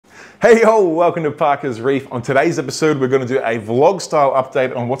Hey yo, welcome to Parker's Reef. On today's episode, we're going to do a vlog style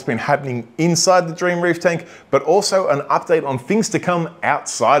update on what's been happening inside the Dream Reef tank, but also an update on things to come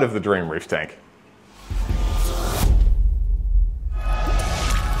outside of the Dream Reef tank.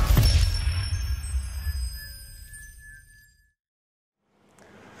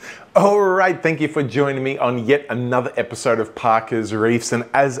 Alright, thank you for joining me on yet another episode of Parker's Reefs, and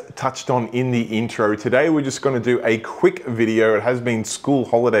as touched on in the intro, today we're just going to do a quick video. It has been school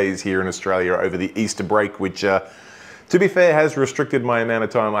holidays here in Australia over the Easter break, which to be fair has restricted my amount of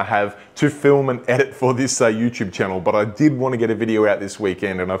time I have to film and edit for this YouTube channel, but I did want to get a video out this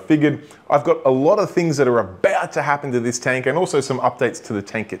weekend, and I figured I've got a lot of things that are about to happen to this tank and also some updates to the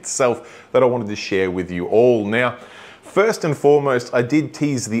tank itself that I wanted to share with you all. Now, first and foremost, I did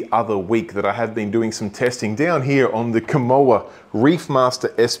tease the other week that I have been doing some testing down here on the Kamoa Reef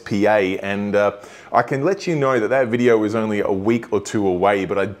Master SPA, and I can let you know that that video is only a week or two away,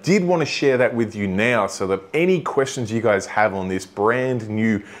 but I did want to share that with you now so that any questions you guys have on this brand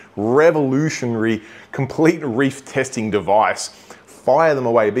new, revolutionary, complete reef testing device, fire them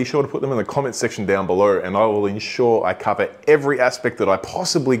away. Be sure to put them in the comment section down below, and I will ensure I cover every aspect that I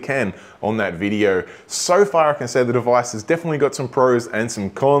possibly can on that video. So far, I can say the device has definitely got some pros and some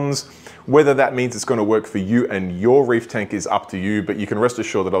cons. Whether that means it's going to work for you and your reef tank is up to you, but you can rest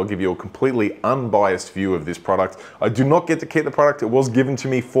assured that I'll give you a completely unbiased view of this product. I do not get to keep the product. It was given to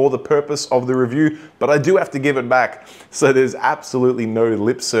me for the purpose of the review, but I do have to give it back. So there's absolutely no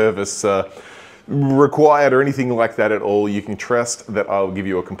lip service required or anything like that at all. You can trust that I'll give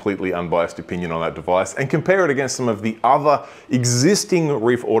you a completely unbiased opinion on that device and compare it against some of the other existing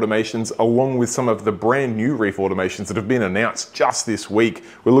reef automations, along with some of the brand new reef automations that have been announced just this week.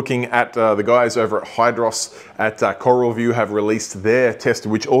 We're looking at the guys over at Hydros at CoralView have released their tester,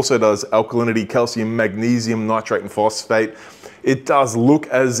 which also does alkalinity, calcium, magnesium, nitrate and phosphate. It does look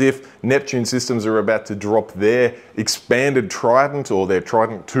as if Neptune Systems are about to drop their expanded Trident or their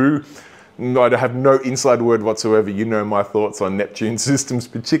Trident 2. I have no inside word whatsoever. You know my thoughts on Neptune Systems,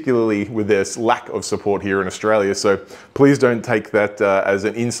 particularly with their lack of support here in Australia. So please don't take that as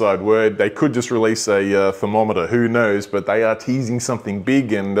an inside word. They could just release a thermometer, who knows, but they are teasing something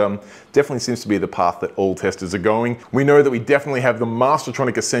big, and definitely seems to be the path that all testers are going. We know that we definitely have the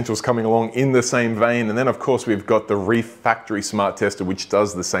Mastertronic Essentials coming along in the same vein. And then of course we've got the Reef Factory Smart Tester, which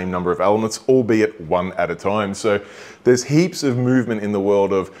does the same number of elements, albeit one at a time. So there's heaps of movement in the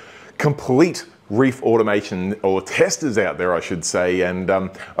world of complete reef automation, or testers out there, I should say, and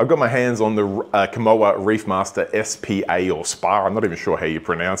I've got my hands on the Kamoa Reef Master SPA or SPA. I'm not even sure how you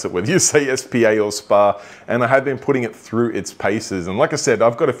pronounce it, whether you say SPA or SPA, and I have been putting it through its paces. And like I said,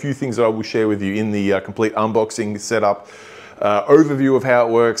 I've got a few things that I will share with you in the complete unboxing setup, overview of how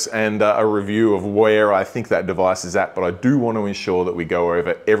it works, and a review of where I think that device is at. But I do want to ensure that we go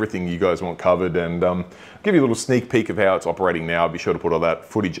over everything you guys want covered, and give you a little sneak peek of how it's operating now. I'll be sure to put all that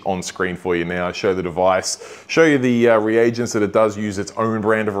footage on screen for you now, show the device, show you the reagents that it does use, its own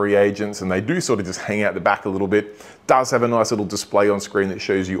brand of reagents, and they do sort of just hang out the back a little bit. Does have a nice little display on screen that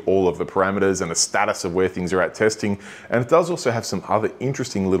shows you all of the parameters and the status of where things are at testing. And it does also have some other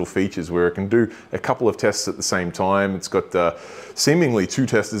interesting little features where it can do a couple of tests at the same time. It's got seemingly two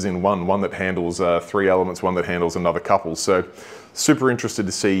testers in one that handles 3 elements, one that handles another couple. So super interested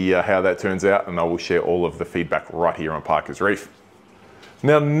to see how that turns out, and I will share all of the feedback right here on Parker's Reef.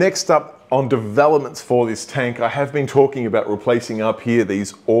 Now, next up on developments for this tank, I have been talking about replacing up here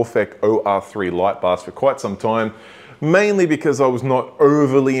these Orphec OR3 light bars for quite some time, mainly because I was not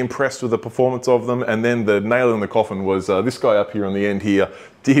overly impressed with the performance of them, and then the nail in the coffin was this guy up here on the end here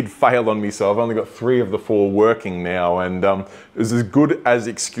did fail on me, so I've only got 3 of the 4 working now, and it was as good as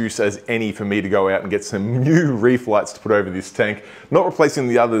excuse as any for me to go out and get some new reef lights to put over this tank. Not replacing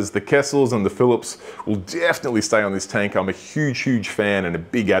the others. The Kessels and the Philips will definitely stay on this tank. I'm a huge fan and a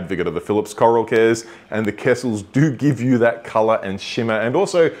big advocate of the Philips Coral Cares, and the Kessels do give you that color and shimmer, and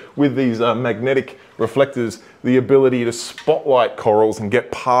also with these magnetic reflectors, the ability to spotlight corals and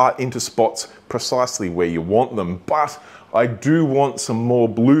get par into spots precisely where you want them. But I do want some more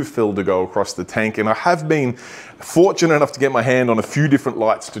blue fill to go across the tank, and I have been fortunate enough to get my hand on a few different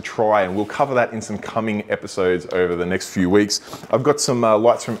lights to try, and we'll cover that in some coming episodes over the next few weeks. I've got some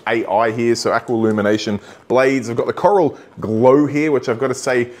lights from AI here, so Aqua Illumination blades. I've got the Coral Glow here, which I've got to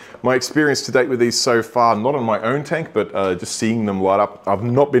say, my experience to date with these so far, not on my own tank, but just seeing them light up, I've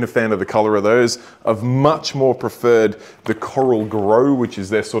not been a fan of the color of those. I've much more preferred the Coral Grow, which is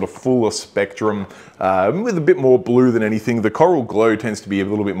their sort of fuller spectrum, with a bit more blue than anything anything. The Coral Glow tends to be a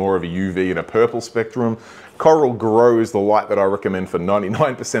little bit more of a UV and a purple spectrum. Coral Grow is the light that I recommend for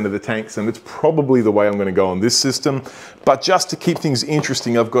 99% of the tanks, and it's probably the way I'm going to go on this system. But just to keep things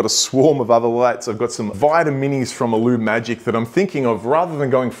interesting, I've got a swarm of other lights. I've got some Vita Minis from Magic that I'm thinking of, rather than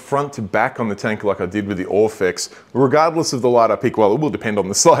going front to back on the tank like I did with the Orfex, regardless of the light I pick. Well, it will depend on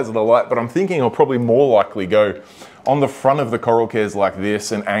the size of the light, but I'm thinking I'll probably more likely go on the front of the coral cares like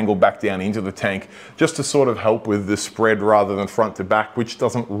this and angle back down into the tank, just to sort of help with the spread rather than front to back, which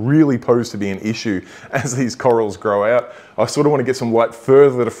doesn't really pose to be an issue as these corals grow out. I sort of want to get some light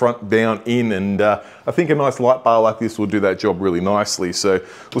further to front down in, and I think a nice light bar like this will do that job really nicely. So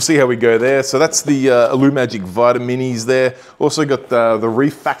we'll see how we go there. So that's the Magic Vita Minis there. Also got the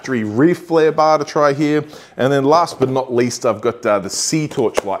Reef Factory Reef Flare bar to try here. And then last but not least, I've got the Sea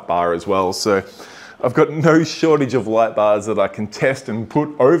Torch light bar as well. So I've got no shortage of light bars that I can test and put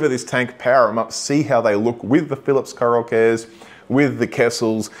over this tank, power them up, see how they look with the Philips coral cares, with the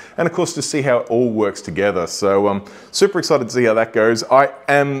Kessels, and of course to see how it all works together. So I'm super excited to see how that goes. I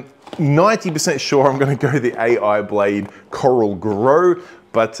am 90% sure I'm going to go the AI Blade Coral Grow,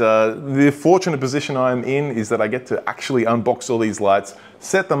 but the fortunate position I'm in is that I get to actually unbox all these lights,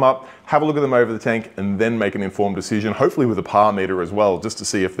 set them up, have a look at them over the tank, and then make an informed decision, hopefully with a par meter as well, just to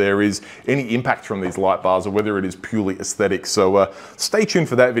see if there is any impact from these light bars or whether it is purely aesthetic. So stay tuned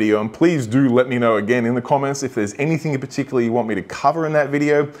for that video, and please do let me know again in the comments if there's anything in particular you want me to cover in that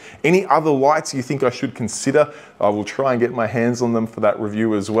video. Any other lights you think I should consider, I will try and get my hands on them for that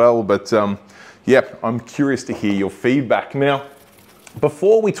review as well. But yeah, I'm curious to hear your feedback. Now,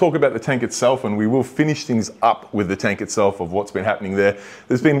 before we talk about the tank itself, and we will finish things up with the tank itself of what's been happening there,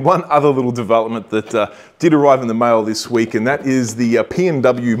 there's been one other little development that did arrive in the mail this week, and that is the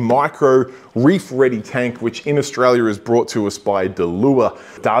P&W Micro Reef Ready tank, which in Australia is brought to us by Delua.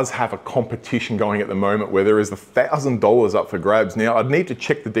 It does have a competition going at the moment where there is $1,000 up for grabs. Now, I'd need to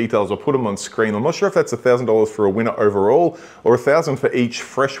check the details. I'll put them on screen. I'm not sure if that's $1,000 for a winner overall or $1,000 for each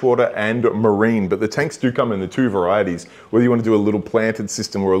freshwater and marine, but the tanks do come in the two varieties, whether you want to do a little planted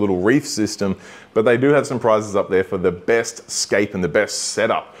system or a little reef system. But they do have some prizes up there for the best scape and the best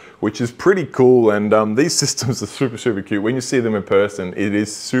setup, which is pretty cool. And these systems are super, super cute. When you see them in person, it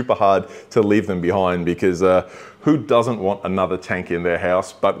is super hard to leave them behind, because who doesn't want another tank in their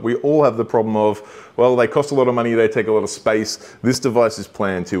house? But we all have the problem of, well, they cost a lot of money, they take a lot of space. This device is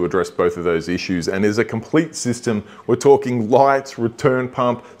planned to address both of those issues and is a complete system. We're talking lights, return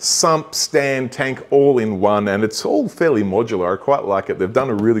pump, sump, stand, tank, all in one, and it's all fairly modular. I quite like it. They've done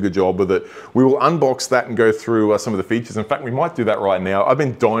a really good job with it. We will unbox that and go through some of the features. In fact, we might do that right now. I've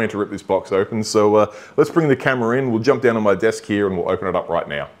been dying to rip this box open, so let's bring the camera in. We'll jump down on my desk here and we'll open it up right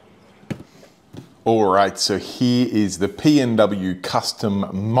now. Alright, so here is the P&W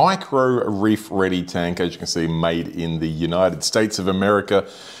Custom Micro Reef Ready tank, as you can see, made in the United States of America,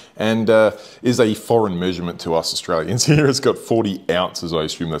 and is a foreign measurement to us Australians. Here it's got 40 ounces, I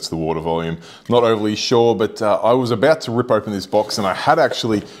assume that's the water volume. Not overly sure, but I was about to rip open this box, and I had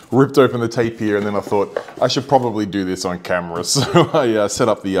actually ripped open the tape here, and then I thought I should probably do this on camera. So I set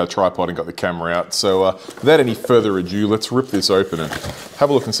up the tripod and got the camera out. So without any further ado, let's rip this open and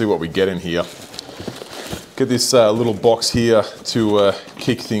have a look and see what we get in here. Get this little box here to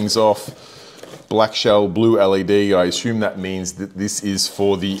kick things off. Black shell, blue LED. I assume that means that this is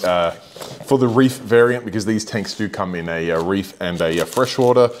for the reef variant, because these tanks do come in a reef and a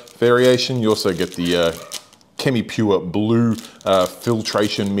freshwater variation. You also get the Chemi-Pure blue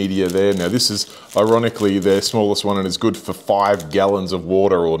filtration media there. Now this is ironically their smallest one and is good for 5 gallons of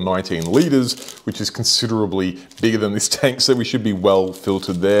water, or 19 litres, which is considerably bigger than this tank, so we should be well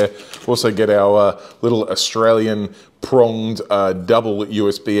filtered there. We also get our little Australian pronged double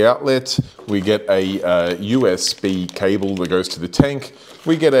USB outlet. We get a USB cable that goes to the tank.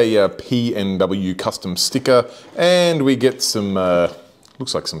 We get a P&W custom sticker, and we get some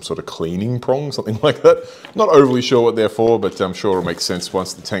looks like some sort of cleaning prong, something like that. Not overly sure what they're for, but I'm sure it'll make sense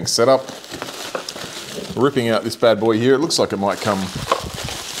once the tank's set up. Ripping out this bad boy here, it looks like it might come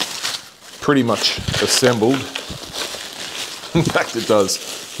pretty much assembled. In fact, it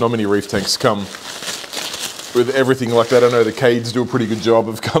does. Not many reef tanks come with everything like that. I know the Cades do a pretty good job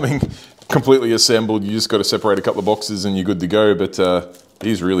of coming completely assembled. You just got to separate a couple of boxes and you're good to go, but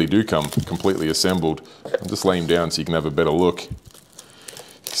these really do come completely assembled. I'll just lay them down so you can have a better look.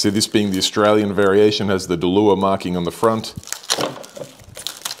 See, this being the Australian variation has the Delua marking on the front.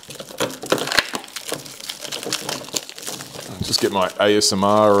 I'll just get my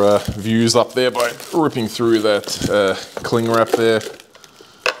ASMR views up there by ripping through that cling wrap there.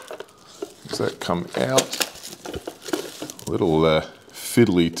 Does that come out? A little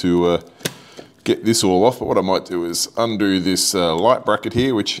fiddly to get this all off, but what I might do is undo this light bracket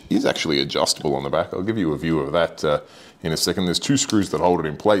here, which is actually adjustable on the back. I'll give you a view of that in a second. There's 2 screws that hold it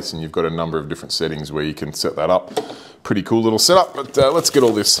in place, and you've got a number of different settings where you can set that up. Pretty cool little setup, but let's get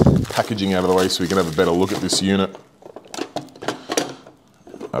all this packaging out of the way so we can have a better look at this unit.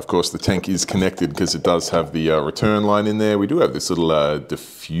 Of course, the tank is connected because it does have the return line in there. We do have this little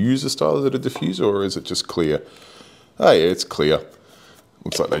diffuser style. Is it a diffuser or is it just clear? Oh yeah, it's clear.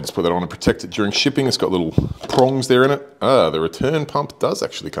 Looks like they just put that on to protect it during shipping. It's got little prongs there in it. Ah, the return pump does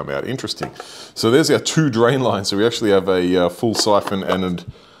actually come out. Interesting. So there's our 2 drain lines. So we actually have a full siphon and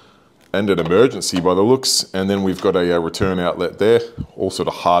an emergency by the looks. And then we've got a return outlet there, all sort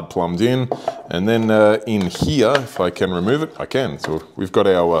of hard plumbed in. And then in here, if I can remove it, I can. So we've got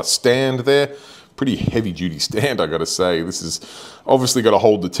our stand there. Pretty heavy duty stand, I gotta say. This is obviously got to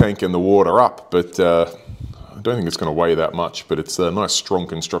hold the tank and the water up, but I don't think it's going to weigh that much, but it's a nice strong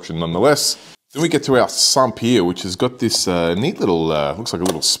construction nonetheless. Then we get to our sump here, which has got this neat little, looks like a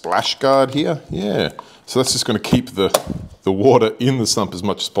little splash guard here. Yeah, so that's just going to keep the water in the sump as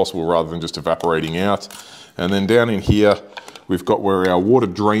much as possible rather than just evaporating out. And then down in here, we've got where our water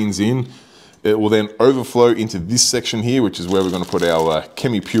drains in. It will then overflow into this section here, which is where we're going to put our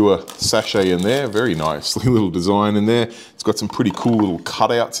Chemi-Pure sachet in there. Very nicely little design in there. It's got some pretty cool little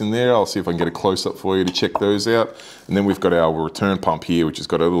cutouts in there. I'll see if I can get a close-up for you to check those out. And then we've got our return pump here, which has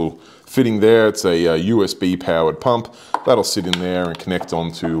got a little fitting there. It's a USB-powered pump. That'll sit in there and connect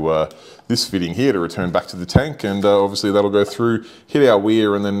onto this fitting here to return back to the tank. And obviously that'll go through, hit our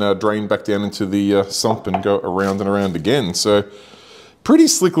weir, and then drain back down into the sump and go around and around again. So pretty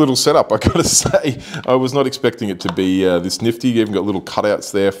slick little setup, I gotta say. I was not expecting it to be this nifty. You even got little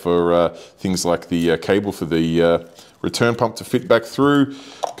cutouts there for things like the cable for the return pump to fit back through.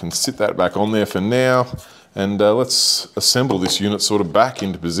 Can sit that back on there for now. And let's assemble this unit sort of back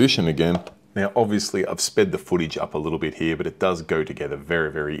into position again. Now, obviously, I've sped the footage up a little bit here, but it does go together very,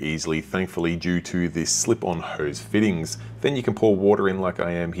 very easily, thankfully, due to this slip-on hose fittings. Then you can pour water in like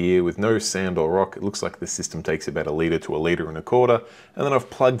I am here with no sand or rock. It looks like the system takes about 1 litre to 1.25 litres. And then I've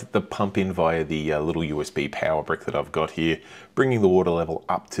plugged the pump in via the little USB power brick that I've got here, bringing the water level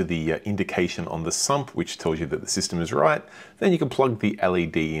up to the indication on the sump, which tells you that the system is right. Then you can plug the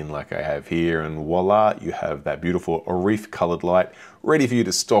LED in like I have here, and voila, you have that beautiful Reef coloured light ready for you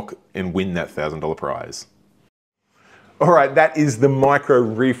to stock and win that $1,000 prize. All right, that is the Micro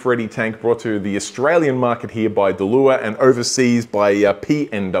Reef Ready tank brought to the Australian market here by Delua and overseas by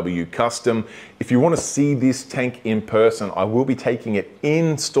PNW Custom. If you want to see this tank in person, I will be taking it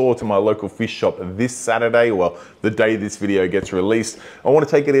in store to my local fish shop this Saturday, well, the day this video gets released. I want to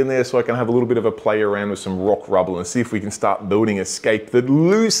take it in there so I can have a little bit of a play around with some rock rubble and see if we can start building a scape that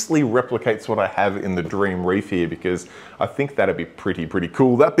loosely replicates what I have in the Dream Reef here, because I think that'd be pretty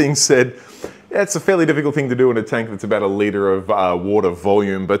cool. That being said, yeah, it's a fairly difficult thing to do in a tank that's about 1 litre of water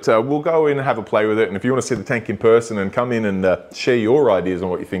volume, but we'll go in and have a play with it. And if you want to see the tank in person and come in and share your ideas on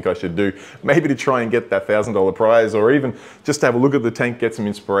what you think I should do, maybe to try and get that $1,000 prize, or even just to have a look at the tank, get some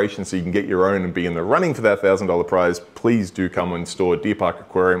inspiration so you can get your own and be in the running for that $1,000 prize, please do come and store Deer Park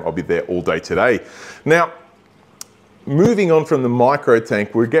Aquarium. I'll be there all day today. Now, moving on from the micro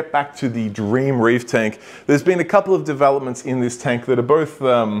tank, we'll get back to the Dream Reef tank. There's been a couple of developments in this tank that are both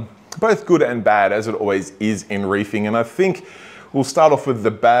good and bad, as it always is in reefing. And I think we'll start off with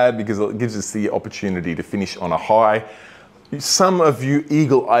the bad because it gives us the opportunity to finish on a high. Some of you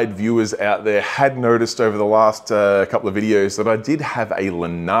eagle-eyed viewers out there had noticed over the last couple of videos that I did have a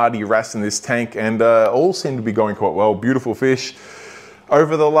Lenardi wrasse in this tank, and all seemed to be going quite well. Beautiful fish.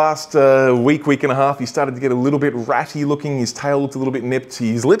 Over the last week and a half, he started to get a little bit ratty looking. His tail looked a little bit nipped.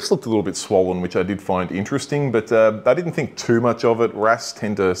 His lips looked a little bit swollen, which I did find interesting, but I didn't think too much of it. Wrasse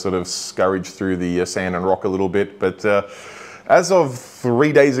tend to sort of scurry through the sand and rock a little bit, but as of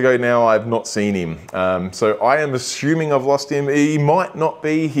 3 days ago now, I've not seen him. So I am assuming I've lost him. He might not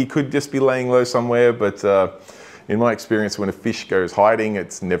be. He could just be laying low somewhere, but in my experience, when a fish goes hiding,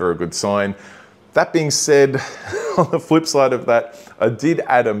 it's never a good sign. That being said, on the flip side of that, I did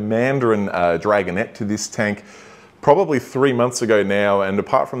add a Mandarin Dragonette to this tank probably 3 months ago now, and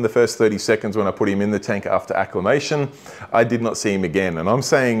apart from the first 30 seconds when I put him in the tank after acclimation, I did not see him again. And I'm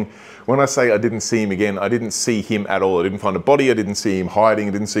saying, when I say I didn't see him again, I didn't see him at all. I didn't find a body, I didn't see him hiding,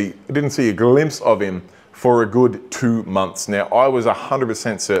 I didn't see a glimpse of him for a good 2 months. Now, I was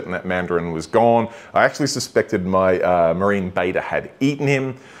 100% certain that Mandarin was gone. I actually suspected my marine beta had eaten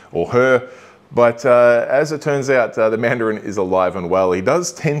him or her. But as it turns out, the Mandarin is alive and well. He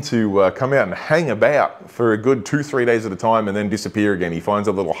does tend to come out and hang about for a good 2-3 days at a time and then disappear again. He finds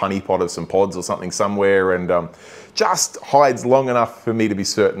a little honey pot of some pods or something somewhere and just hides long enough for me to be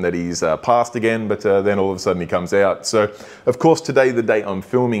certain that he's passed again, but then all of a sudden he comes out. So of course today, the day I'm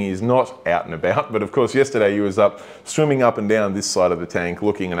filming, he's not out and about, but of course yesterday he was up swimming up and down this side of the tank,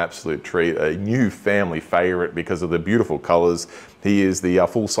 looking an absolute treat, a new family favorite because of the beautiful colors. He is the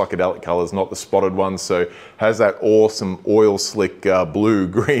full psychedelic colors, not the spotted ones, so has that awesome oil slick blue,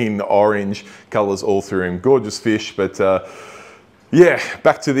 green, orange colors all through him. Gorgeous fish, but yeah,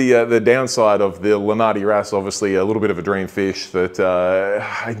 back to the downside of the Lanardi wrasse. Obviously a little bit of a dream fish that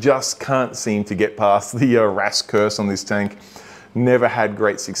I just can't seem to get past the wrasse curse on this tank. Never had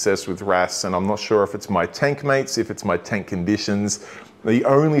great success with wrasse, and I'm not sure if it's my tank mates, if it's my tank conditions. The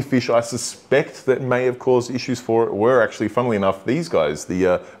only fish I suspect that may have caused issues for it were actually, funnily enough, these guys,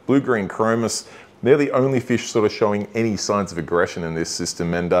 the blue-green chromis. They're the only fish sort of showing any signs of aggression in this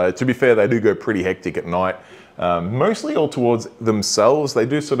system, and to be fair, they do go pretty hectic at night. Mostly all towards themselves. They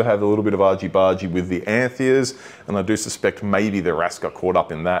do sort of have a little bit of argy-bargy with the anthias, and I do suspect maybe the wrasse got caught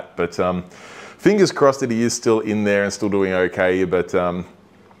up in that, but fingers crossed that he is still in there and still doing okay, but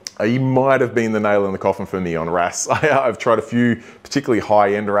he might have been the nail in the coffin for me on wrasse. I've tried a few particularly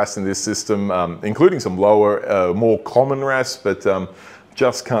high-end wrasse in this system, including some lower, more common wrasse, but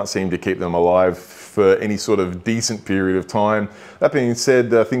just can't seem to keep them alive for any sort of decent period of time. That being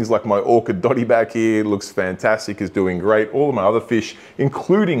said, things like my orchid dotty back here looks fantastic, is doing great. All of my other fish,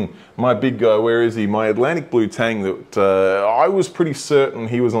 including my big guy, where is he? My Atlantic blue tang that I was pretty certain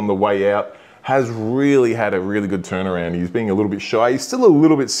he was on the way out, has really had a really good turnaround. He's being a little bit shy. He's still a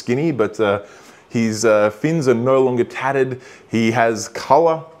little bit skinny, but his fins are no longer tattered. He has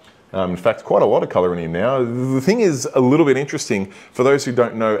color. In fact, quite a lot of color in him now. The thing is a little bit interesting. For those who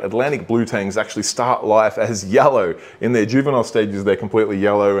don't know, Atlantic blue tangs actually start life as yellow. In their juvenile stages, they're completely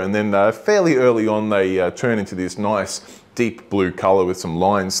yellow, and then fairly early on, they turn into this nice deep blue color with some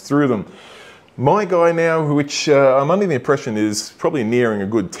lines through them. My guy now, which I'm under the impression is probably nearing a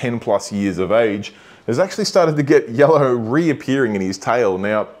good 10 plus years of age, has actually started to get yellow reappearing in his tail.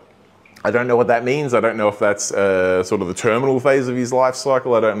 Now, I don't know what that means. I don't know if that's sort of the terminal phase of his life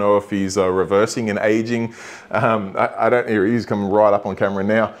cycle. I don't know if he's reversing and aging. I don't, here he is coming right up on camera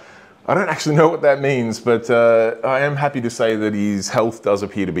now. I don't actually know what that means, but I am happy to say that his health does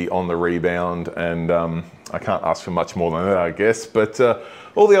appear to be on the rebound, and I can't ask for much more than that, I guess. But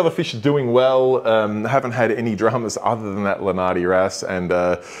all the other fish are doing well. Haven't had any dramas other than that Lanardi wrasse, and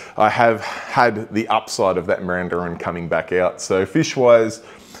I have had the upside of that Mirandarin coming back out. So fish-wise,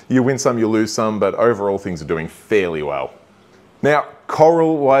 you win some, you lose some, but overall things are doing fairly well. Now,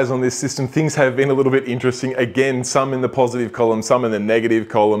 coral-wise on this system, things have been a little bit interesting. Again, some in the positive column, some in the negative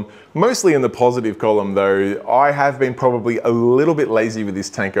column. Mostly in the positive column though. I have been probably a little bit lazy with this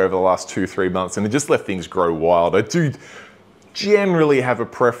tank over the last 2-3 months, and it just let things grow wild. I do generally have a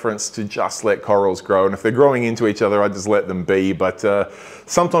preference to just let corals grow, and if they're growing into each other, I just let them be, but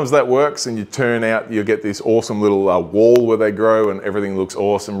sometimes that works and you turn out, you get this awesome little wall where they grow and everything looks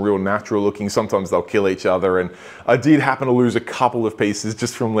awesome, real natural looking. Sometimes they'll kill each other, and I did happen to lose a couple of pieces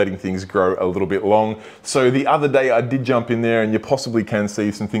just from letting things grow a little bit long. So the other day I did jump in there, and you possibly can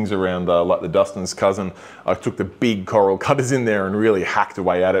see some things around like the Dustin's cousin. I took the big coral cutters in there and really hacked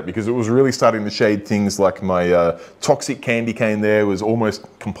away at it, because it was really starting to shade things like my toxic candy cane there was almost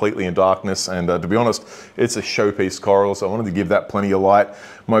completely in darkness, and to be honest, it's a showpiece coral, so I wanted to give that plenty of light.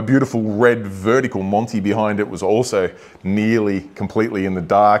 My beautiful red vertical Monty behind it was also nearly completely in the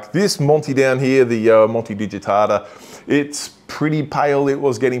dark. This Monty down here, the Monty digitata, it's pretty pale. It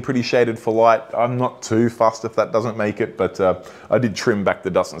was getting pretty shaded for light. I'm not too fussed if that doesn't make it, but I did trim back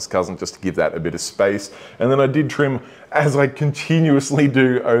the Dustin's cousin just to give that a bit of space. And then I did trim, as I continuously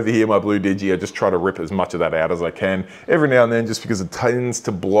do over here, my blue digi. I just try to rip as much of that out as I can every now and then, just because it tends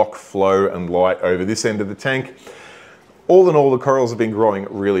to block flow and light over this end of the tank. All in all, the corals have been growing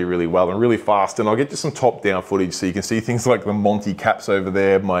really, really well and really fast, and I'll get you some top-down footage so you can see things like the Monty caps over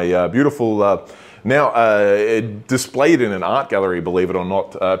there, my beautiful, now displayed in an art gallery, believe it or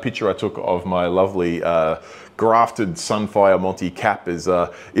not, a picture I took of my lovely grafted Sunfire Monty cap is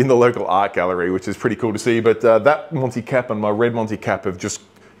in the local art gallery, which is pretty cool to see. But that Monty cap and my red Monty cap have just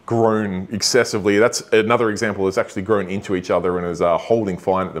grown excessively. That's another example. It's actually grown into each other and is holding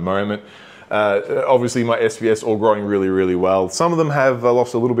fine at the moment. Obviously my SVS all growing really, really well. Some of them have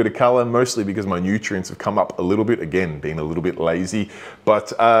lost a little bit of color, mostly because my nutrients have come up a little bit, again, being a little bit lazy.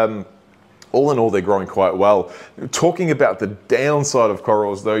 But all in all, they're growing quite well. Talking about the downside of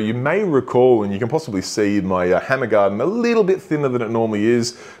corals though, you may recall, and you can possibly see my hammer garden a little bit thinner than it normally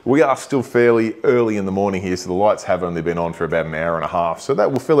is. We are still fairly early in the morning here, so the lights have only been on for about an hour and a half. So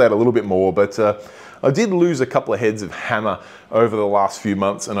that will fill out a little bit more, but I did lose a couple of heads of hammer over the last few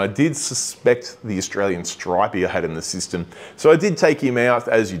months, and I did suspect the Australian stripey I had in the system. So I did take him out,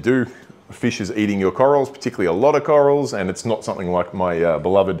 as you do. Fish is eating your corals, particularly a lot of corals, and it's not something like my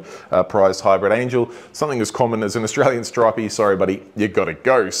beloved prized hybrid angel. Something as common as an Australian stripey. Sorry buddy, you gotta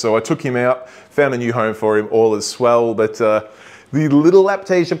go. So I took him out, found a new home for him, all is swell, but the little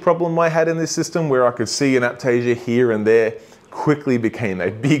aptasia problem I had in this system, where I could see an aptasia here and there, quickly became a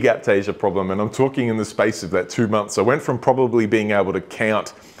big aptasia problem, and I'm talking in the space of that 2 months. I went from probably being able to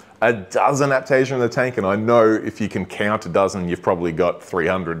count a dozen aptasia in the tank, and I know if you can count a dozen, you've probably got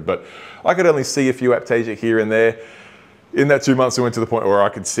 300, but I could only see a few aptasia here and there. In that 2 months, I went to the point where I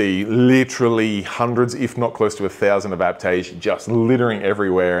could see literally hundreds, if not close to 1,000 of aptasia just littering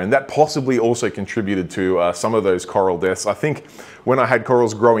everywhere, and that possibly also contributed to some of those coral deaths. I think when I had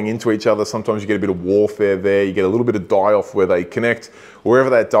corals growing into each other, sometimes you get a bit of warfare there, you get a little bit of die-off where they connect. Wherever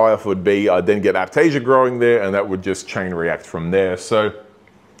that die-off would be, I'd then get aptasia growing there, and that would just chain react from there. So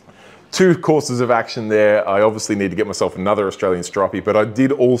 2 courses of action there. I obviously need to get myself another Australian stripey, but I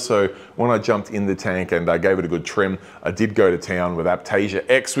did also, when I jumped in the tank and I gave it a good trim, I did go to town with Aptasia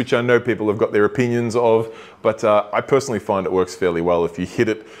X, which I know people have got their opinions of, but I personally find it works fairly well. If you hit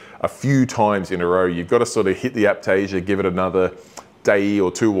it a few times in a row, you've got to sort of hit the Aptasia, give it another day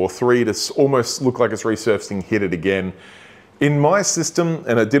or 2 or 3 to almost look like it's resurfacing, hit it again. In my system,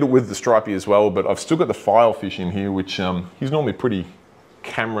 and I did it with the stripey as well, but I've still got the filefish in here, which he's normally pretty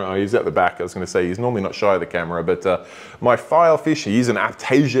camera, he's at the back, I was going to say he's normally not shy of the camera, but my filefish, he is an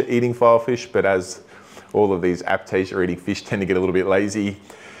aptasia eating filefish, but as all of these aptasia eating fish tend to get a little bit lazy,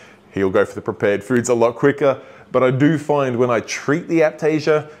 he'll go for the prepared foods a lot quicker. But I do find when I treat the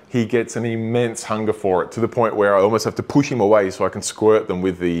aptasia, he gets an immense hunger for it, to the point where I almost have to push him away so I can squirt them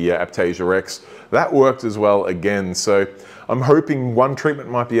with the Aptasia X. That worked as well again. So I'm hoping one treatment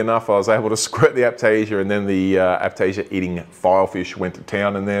might be enough. I was able to squirt the aptasia, and then the aptasia eating filefish went to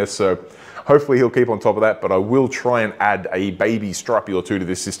town in there. So hopefully he'll keep on top of that, but I will try and add a baby stripey or 2 to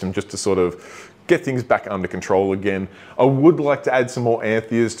this system just to sort of get things back under control again. I would like to add some more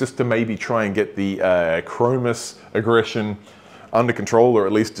anthias just to maybe try and get the chromis aggression under control, or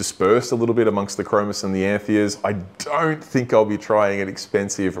at least dispersed a little bit amongst the chromis and the anthias. I don't think I'll be trying an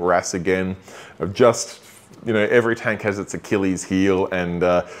expensive wrasse again. I've just, you know, every tank has its Achilles heel, and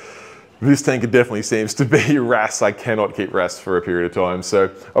this tank definitely seems to be wrasse. I cannot keep wrasse for a period of time, so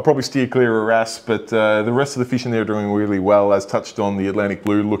I'll probably steer clear of wrasse, but the rest of the fish in there are doing really well. As touched on, the Atlantic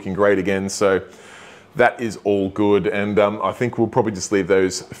blue looking great again, so that is all good, and I think we'll probably just leave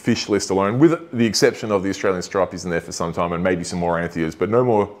those fish list alone, with the exception of the Australian stripies in there for some time, and maybe some more anthias, but no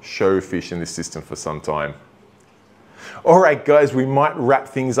more show fish in this system for some time. Alright guys, we might wrap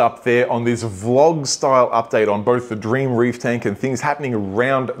things up there on this vlog style update on both the Dream Reef tank and things happening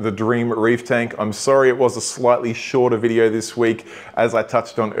around the Dream Reef tank. I'm sorry it was a slightly shorter video this week. As I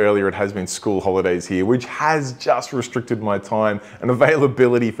touched on earlier, it has been school holidays here, which has just restricted my time and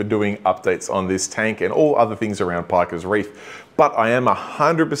availability for doing updates on this tank and all other things around Parker's Reef. But I am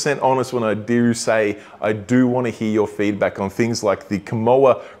 100% honest when I do say I do want to hear your feedback on things like the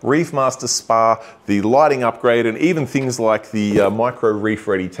Kamoa Reef Master Spa, the lighting upgrade, and even things like the Micro Reef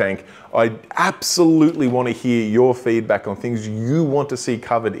Ready tank. I absolutely want to hear your feedback on things you want to see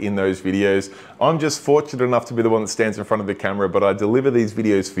covered in those videos. I'm just fortunate enough to be the one that stands in front of the camera, but I deliver these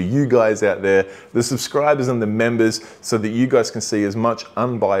videos for you guys out there, the subscribers and the members, so that you guys can see as much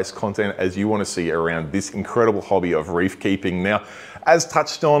unbiased content as you want to see around this incredible hobby of reef keeping. Now, as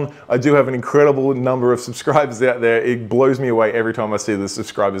touched on, I do have an incredible number of subscribers out there. It blows me away every time I see the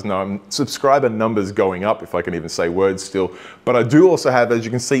subscriber numbers going up, if I can even say words still. But I do also have, as you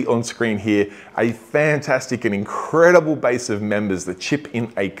can see on screen here, a fantastic and incredible base of members that chip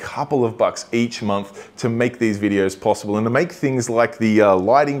in a couple of bucks each month to make these videos possible and to make things like the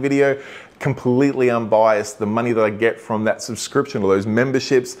lighting video completely unbiased. The money that I get from that subscription or those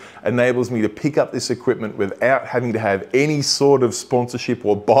memberships enables me to pick up this equipment without having to have any sort of sponsorship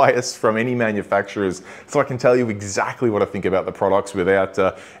or bias from any manufacturers. So I can tell you exactly what I think about the products without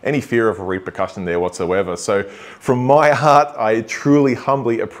any fear of a repercussion there whatsoever. So from my heart, I truly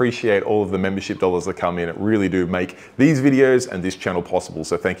humbly appreciate all of the membership dollars that come in. It really do make these videos and this channel possible.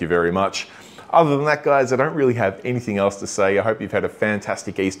 So thank you very much. Other than that, guys, I don't really have anything else to say. I hope you've had a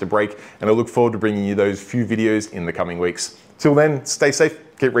fantastic Easter break, and I look forward to bringing you those few videos in the coming weeks. Till then, stay safe,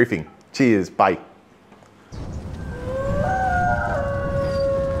 keep reefing. Cheers, bye.